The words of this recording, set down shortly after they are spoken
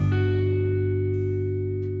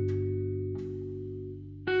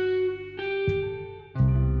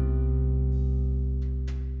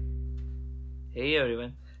Hey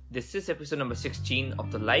everyone, this is episode number 16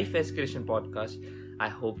 of the Life Escalation podcast. I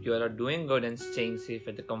hope you all are doing good and staying safe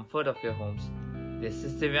at the comfort of your homes. This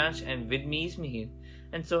is Divyansh and with me is Mihir.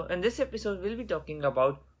 And so in this episode we'll be talking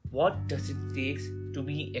about what does it take to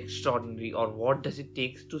be extraordinary or what does it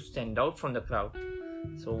take to stand out from the crowd.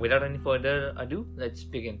 So without any further ado, let's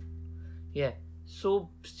begin. So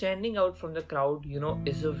standing out from the crowd,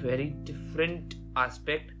 is a very different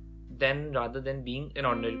aspect than rather than being an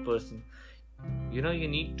ordinary person. You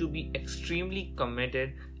need to be extremely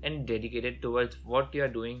committed and dedicated towards what you are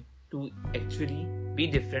doing to actually be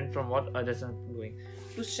different from what others are doing.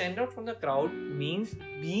 To stand out from the crowd means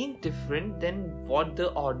being different than what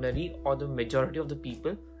the ordinary or the majority of the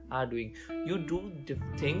people are doing. You do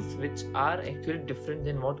things which are actually different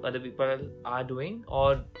than what other people are doing,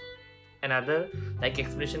 or another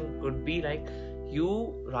explanation could be like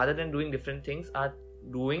you, rather than doing different things, are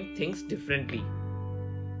doing things differently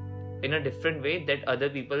in a different way that other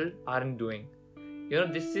people aren't doing.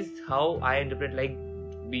 This is how I interpret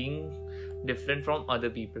being different from other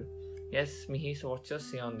people. Yes, Mihi, so what's your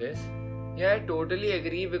say on this? Yeah, I totally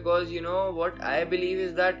agree, because what I believe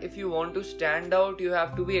is that if you want to stand out, you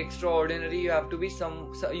have to be extraordinary. You have to be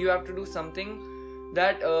you have to do something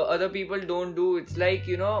that other people don't do. It's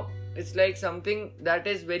like something that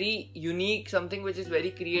is very unique, something which is very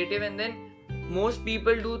creative, and then most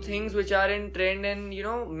people do things which are in trend, and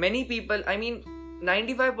many people,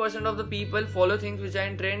 95% of the people follow things which are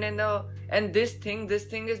in trend, and this thing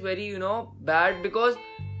is very bad, because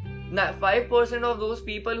 5% of those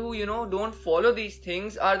people who don't follow these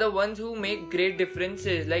things are the ones who make great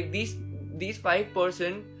differences. Like these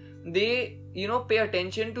 5%, they pay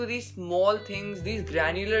attention to these small things, these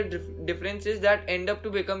granular differences that end up to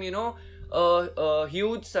become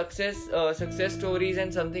huge success stories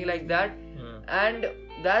and something like that. And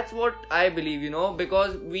that's what I believe,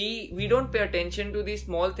 because we don't pay attention to these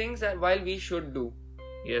small things while we should do.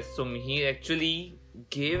 Yes, so he actually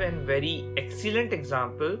gave a very excellent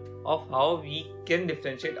example of how we can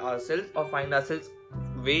differentiate ourselves or find ourselves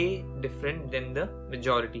way different than the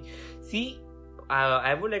majority. See,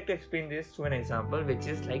 I would like to explain this through an example, which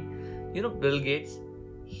is Bill Gates.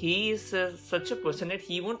 He is such a person that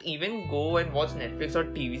he won't even go and watch Netflix or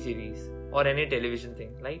TV series or any television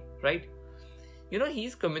thing, right?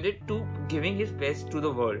 He's committed to giving his best to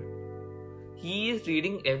the world. He is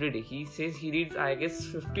reading every day. He says he reads,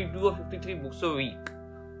 52 or 53 books a week.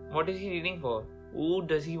 What is he reading for? Who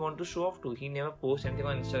does he want to show off to? He never posts anything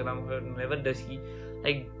on Instagram. Never does he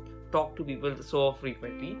talk to people so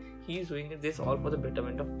frequently. He is doing this all for the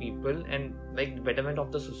betterment of people and the betterment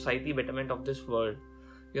of the society, betterment of this world.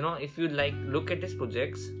 If you look at his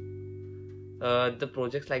projects, the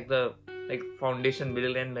projects like the foundation,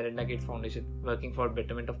 Bill and Melinda Gates Foundation, working for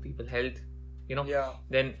betterment of people, health,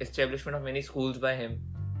 then establishment of many schools by him,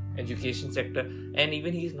 education sector, and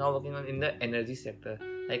even he is now working on in the energy sector,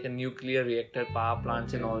 like a nuclear reactor, power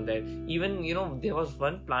plants and all that. Even there was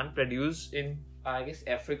one plant produced in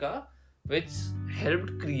Africa which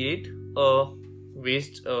helped create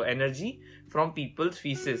waste energy from people's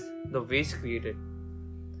feces, the waste created,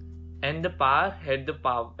 and the plant had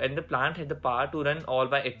the power to run all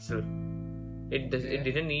by itself. It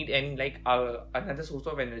didn't need any another source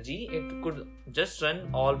of energy. It could just run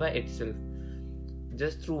all by itself,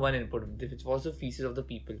 just through one input, which was the feces of the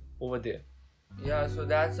people over there. Yeah, so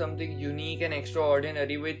that's something unique and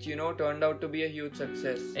extraordinary, which turned out to be a huge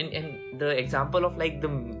success. And the example of the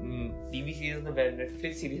TV series, the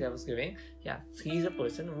Netflix series I was giving, he's a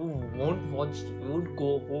person who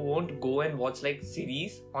won't go and watch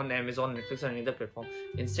series on Amazon, Netflix or any other platform.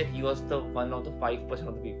 Instead, he was the one of the 5%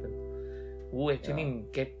 of the people who actually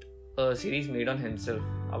get a series made on himself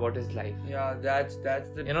about his life. Yeah, that's the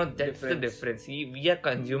the difference. We are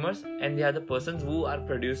consumers, and they are the persons who are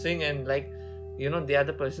producing, and they are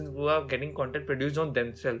the persons who are getting content produced on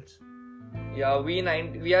themselves. Yeah, we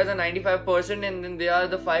are the 95%, and then they are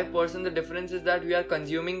the 5%. The difference is that we are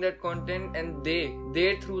consuming that content, and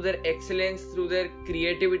they through their excellence, through their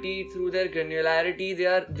creativity, through their granularity,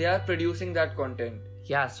 they are producing that content.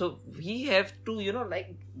 Yeah, so we have to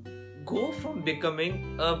go from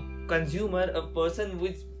becoming a consumer, a person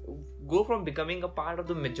go from becoming a part of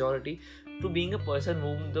the majority to being a person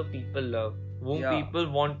whom the people love, whom people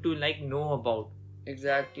want to know about.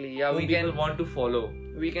 Exactly. Yeah, whom people want to follow.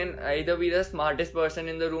 We can either be the smartest person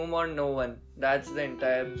in the room or no one. That's the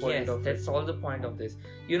entire point of it. Yes, that's all the point of this.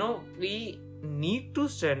 We need to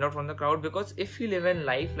stand out from the crowd, because if we live in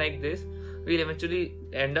life like this, we'll eventually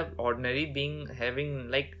end up ordinary, having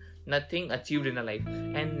nothing achieved in a life,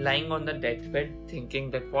 and lying on the deathbed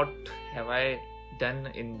thinking that what have I done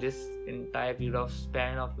in this entire period of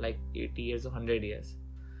span of like 80 years or 100 years.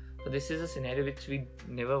 So this is a scenario which we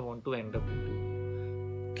never want to end up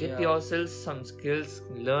into. Get yourself some skills,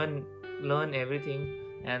 learn everything,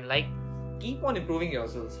 and like keep on improving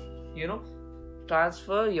yourselves.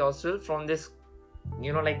 Transfer yourself from this,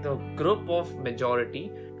 like the group of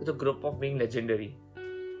majority to the group of being legendary.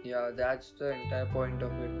 Yeah, that's the entire point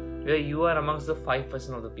of it. Where you are amongst the 5%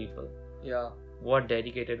 of the people. Yeah. Who are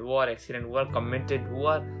dedicated, who are excellent, who are committed, who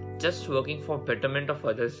are just working for betterment of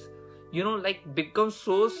others. Become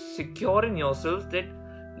so secure in yourself that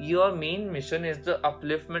your main mission is the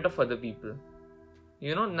upliftment of other people.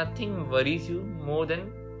 Nothing worries you more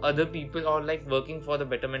than other people or like working for the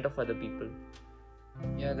betterment of other people.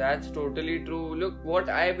 Yeah, that's totally true. Look, what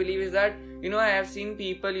I believe is that, I have seen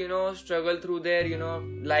people, struggle through their,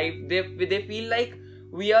 life. They feel like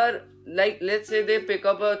we are, like, let's say they pick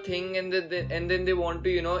up a thing and then they want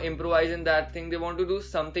to, improvise in that thing. They want to do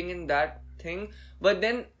something in that thing. But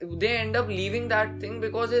then they end up leaving that thing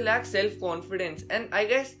because they lack self-confidence. And I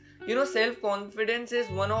guess, self-confidence is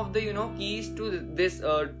one of the, keys to this,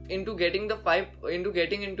 into getting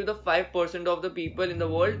into the 5% of the people in the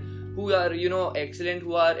world who are, excellent,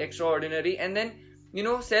 who are extraordinary. And then,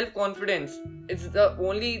 self-confidence, it's the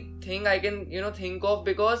only thing I can, think of,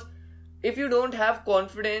 because if you don't have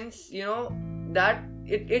confidence, that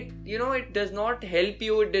it does not help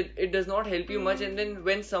you. It does not help you much. And then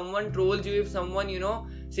when someone trolls you, if someone,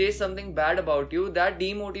 says something bad about you, that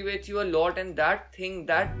demotivates you a lot, and that thing,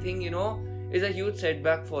 is a huge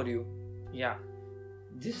setback for you. Yeah,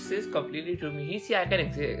 this is completely true. I can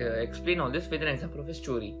explain all this with an example of a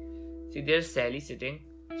story. See, there's Sally sitting.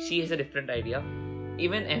 She has a different idea.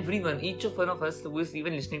 Even everyone, each of one of us who is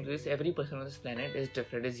even listening to this, every person on this planet is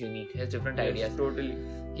different, is unique, has different ideas. Totally.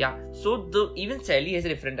 Yeah. So even Sally has a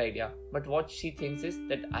different idea. But what she thinks is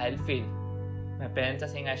that I'll fail. My parents are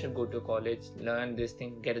saying I should go to college, learn this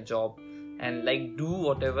thing, get a job, and like do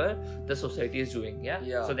whatever the society is doing. Yeah.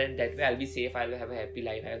 So that way I'll be safe. I'll have a happy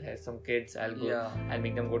life. I'll have some kids. I'll go. I'll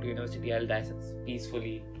make them go to university. I'll die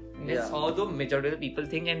peacefully. That's how the majority of the people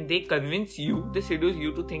think, and they convince you, they seduce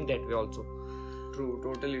you to think that way also. True,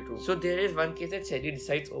 totally true. So there is one case that Sally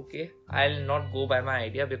decides, okay, I'll not go by my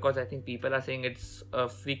idea because I think people are saying it's a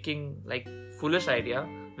freaking like foolish idea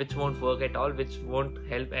which won't work at all, which won't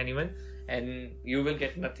help anyone, and you will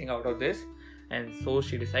get nothing out of this. And so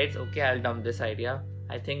she decides, okay, I'll dump this idea.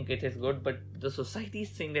 I think it is good, but the society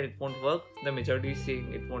is saying that it won't work. The majority is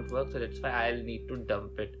saying it won't work, so that's why I'll need to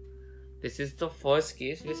dump it. This is the first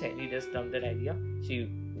case where Sally does dump that idea. She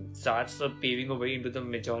starts paving a way into the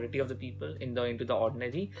majority of the people, into the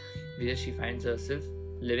ordinary, where she finds herself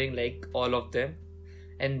living like all of them,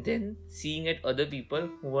 and then seeing at other people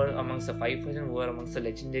who are amongst the 5%, who are amongst the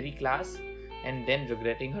legendary class, and then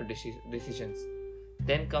regretting her decisions.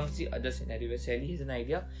 Then comes the other scenario where Sally has an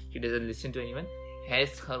idea, she doesn't listen to anyone,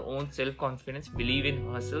 has her own self-confidence, believes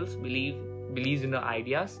in herself, believes in her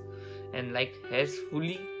ideas, and like has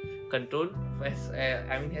fully control,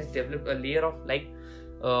 has developed a layer of like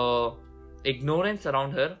ignorance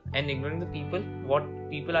around her, and ignoring the people, what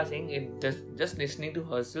people are saying, and just listening to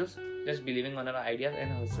herself, just believing on her ideas and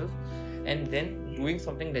herself, and then doing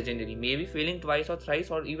something legendary, maybe failing twice or thrice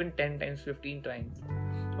or even 10 times, 15 times,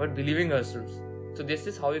 but believing herself. So this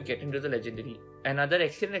is how you get into the legendary. Another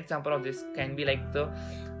excellent example of this can be like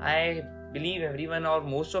I believe everyone or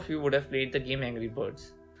most of you would have played the game Angry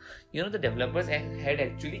Birds. The developers had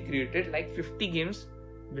actually created like 50 games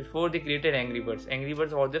before they created Angry Birds. Angry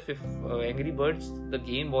Birds was Angry Birds, the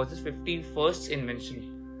game was his 51st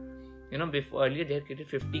invention. Before earlier they had created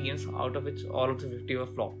 50 games, out of which all of the 50 were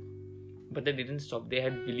flop. But they didn't stop. They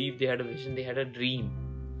had believed, they had a vision, they had a dream,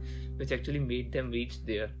 which actually made them reach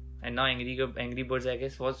there. And now Angry Birds, I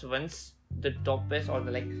guess, was once the top best or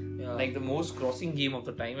the like the most crossing game of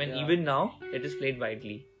the time, and even now it is played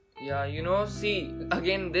widely. Yeah, see,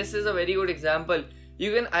 again, this is a very good example.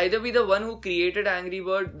 You can either be the one who created Angry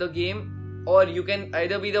Bird the game, or you can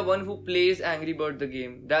either be the one who plays Angry Bird the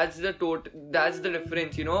game. That's the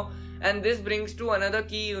difference, And this brings to another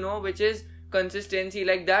key, which is consistency.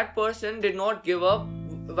 Like, that person did not give up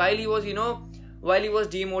while he was, while he was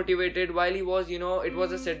demotivated, while he was, it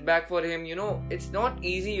was a setback for him. It's not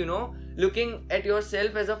easy, looking at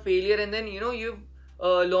yourself as a failure, and then, you've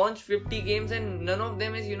launched 50 games and none of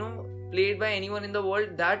them is, played by anyone in the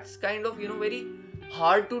world. That's kind of, very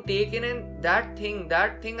hard to take in, and that thing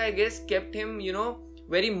I guess kept him,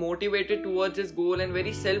 very motivated towards his goal and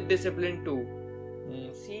very self-disciplined too.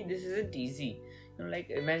 See, this isn't easy. Like,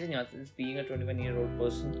 imagine yourself being a 21-year-old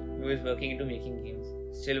person who is working into making games,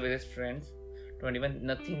 still with his friends, 21,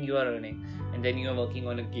 nothing you are earning, and then you are working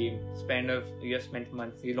on a game. You have spent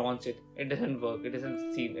months, you launch it, it doesn't work, it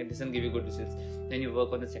doesn't give you good results. Then you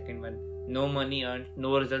work on the second one, no money earned,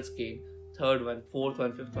 no results gained. Third one, fourth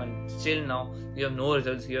one, fifth one, still now you have no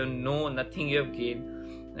results, you have nothing you have gained.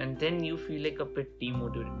 And then you feel like a bit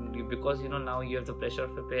demotivated, because now you have the pressure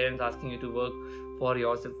of your parents asking you to work for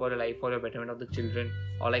yourself, for your life, for your betterment of the children,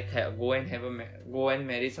 or like go and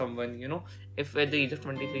marry someone. If at the age of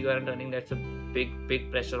 23 you aren't earning, that's a big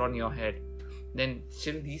pressure on your head. Then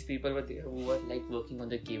still these people were there who were like working on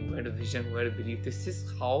the game, who had a vision, who had a belief. This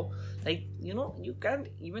is how, like, you can't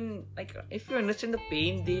even, like, if you understand the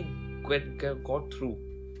pain they got through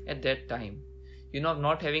at that time,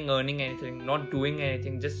 not earning anything, not doing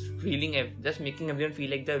anything, just making everyone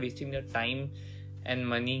feel like they're wasting their time and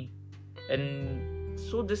money. And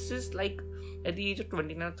so this is like at the age of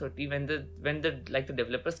 29 or 30, when the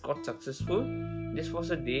developers got successful, this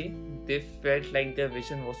was a day they felt like their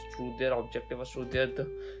vision was true, their objective was true,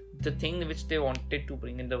 the thing which they wanted to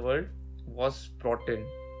bring in the world was brought in.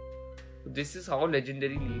 This is how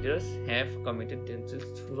legendary leaders have committed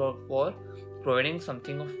themselves for providing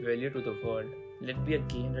something of value to the world. Let it be a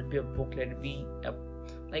game, let it be a book, let it be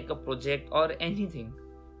a project or anything.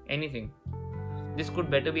 This could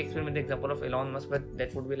better be explained with the example of Elon Musk, but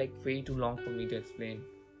that would be like way too long for me to explain.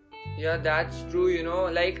 Yeah, that's true.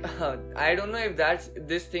 Like I don't know if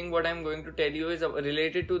this thing what I'm going to tell you is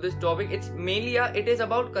related to this topic. It's mainly it is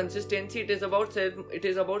about consistency. It is about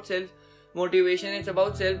self motivation. It's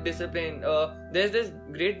about self discipline. There's this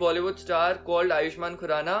great Bollywood star called Ayushmann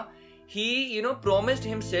Khurrana. He promised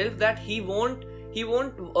himself that he won't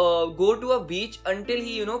go to a beach until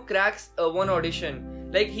he cracks one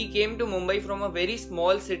audition. Like, he came to Mumbai from a very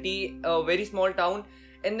small city, a very small town,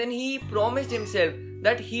 and then he promised himself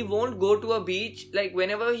that he won't go to a beach. Like,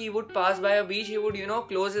 whenever he would pass by a beach, he would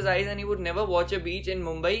close his eyes and he would never watch a beach in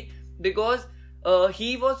Mumbai, because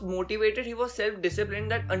he was motivated, he was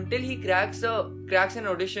self-disciplined, that until he cracks an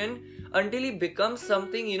audition, until he becomes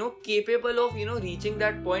something capable of reaching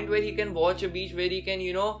that point where he can watch a beach, where he can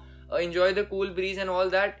enjoy the cool breeze and all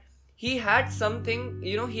that. He had something,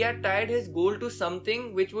 he had tied his goal to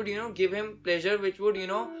something which would give him pleasure, which would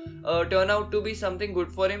turn out to be something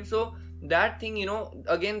good for him. So that thing,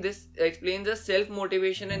 again, this explains the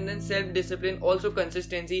self-motivation and then self-discipline, also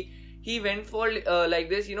consistency. He went for like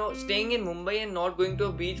this, staying in Mumbai and not going to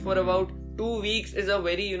a beach for about 2 weeks is a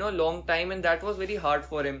very long time, and that was very hard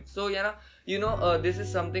for him. So this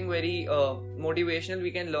is something very motivational we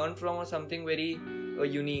can learn from, or something very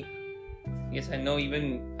unique. Yes, I know.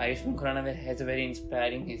 Even Ayushmann Khurrana has a very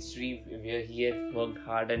inspiring history where he had worked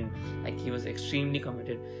hard and like he was extremely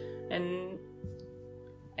committed. And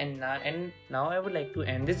now I would like to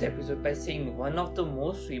end this episode by saying one of the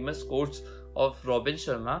most famous quotes of Robin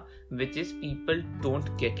Sharma, which is, people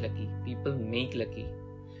don't get lucky, people make lucky.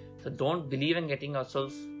 So don't believe in getting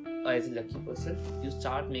yourself as a lucky person. You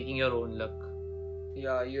start making your own luck.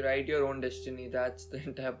 Yeah, you write your own destiny. That's the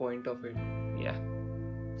entire point of it. Yeah.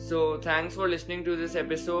 So thanks for listening to this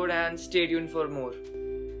episode, and stay tuned for more.